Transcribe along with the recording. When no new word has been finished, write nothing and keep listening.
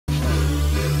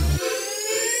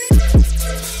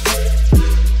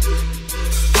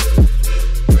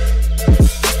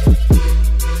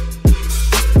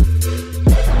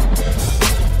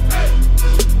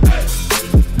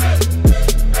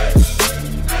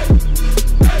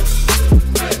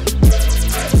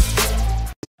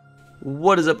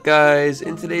What is up, guys?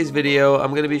 In today's video I'm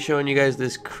going to be showing you guys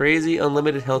this crazy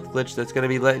unlimited health glitch that's going to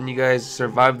be letting you guys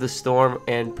survive the storm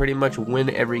and pretty much win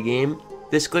every game.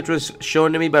 This glitch was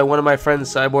shown to me by one of my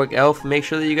friends, Cyborg Elf. Make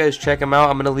sure that you guys check him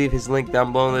out. I'm going to leave his link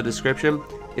down below in the description.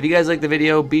 If you guys like the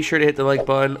video, be sure to hit the like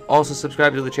button. Also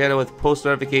subscribe to the channel with post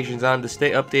notifications on to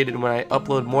stay updated when I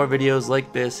upload more videos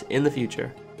like this in the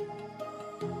future.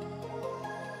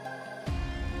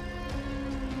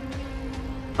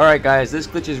 Alright guys, this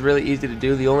glitch is really easy to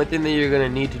do. The only thing that you're going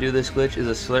to need to do this glitch is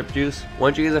a slurp juice.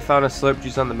 Once you guys have found a slurp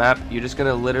juice on the map, you're just going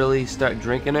to literally start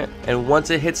drinking it. And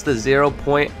once it hits the 0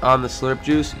 point on the slurp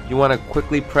juice, you want to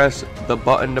quickly press the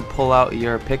button to pull out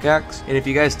your pickaxe. And if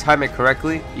you guys time it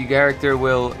correctly, your character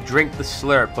will drink the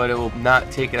slurp, but it will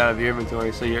not take it out of your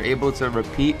inventory. So you're able to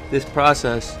repeat this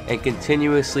process and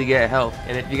continuously get health.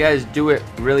 And if you guys do it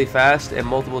really fast and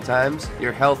multiple times,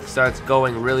 your health starts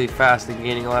going really fast and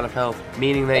gaining a lot of health,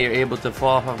 meaning that you're able to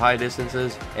fall off high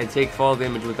distances and take fall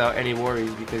damage without any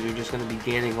worries, because you're just going to be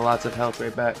gaining lots of health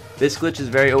right back. This glitch is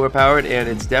very overpowered and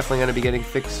it's definitely going to be getting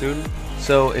fixed soon.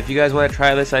 So if you guys want to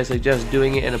try this, I suggest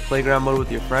doing it in a playground mode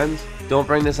with your friends. Don't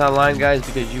bring this online, guys,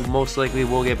 because you most likely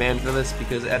will get banned for this,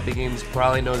 because Epic Games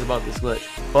probably knows about this glitch.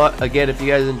 But again, if you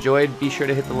guys enjoyed, be sure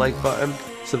to hit the like button,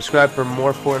 subscribe for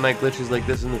more Fortnite glitches like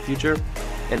this in the future,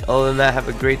 and other than that, have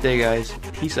a great day, guys.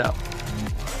 Peace out.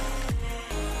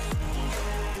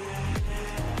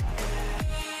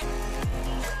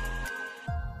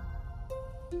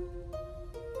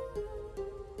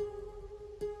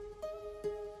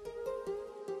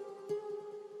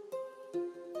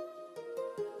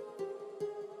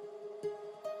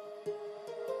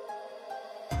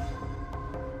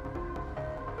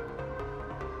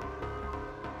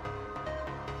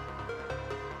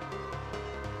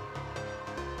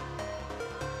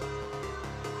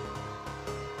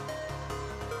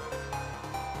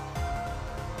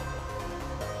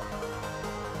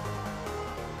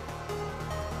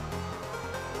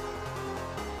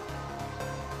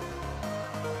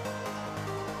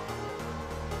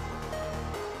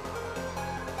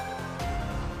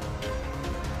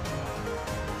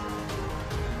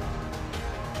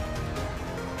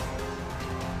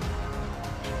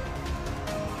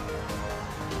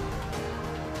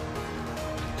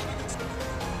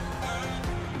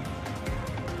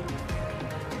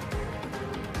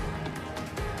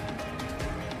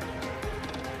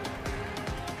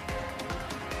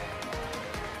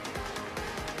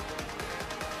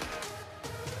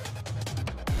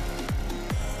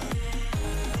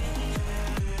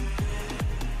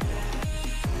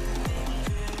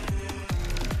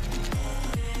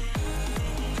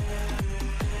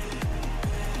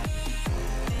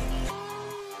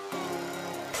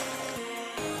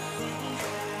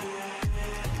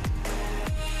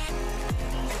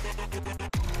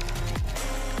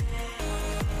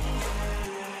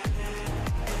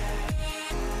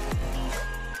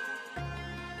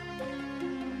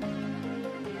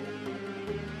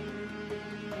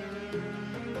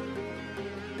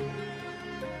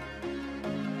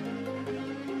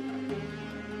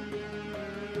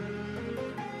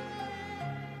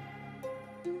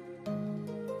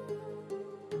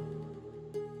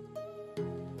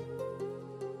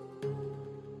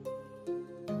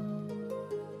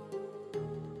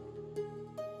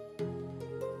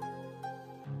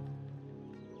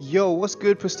 Yo, what's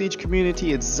good, Prestige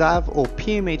community? It's Zav or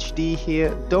PmHD here.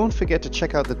 Don't forget to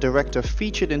check out the director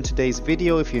featured in today's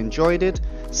video if you enjoyed it.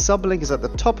 Sub link is at the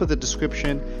top of the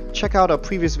description. Check out our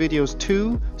previous videos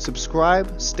too.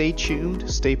 Subscribe, stay tuned,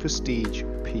 stay Prestige.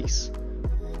 Peace.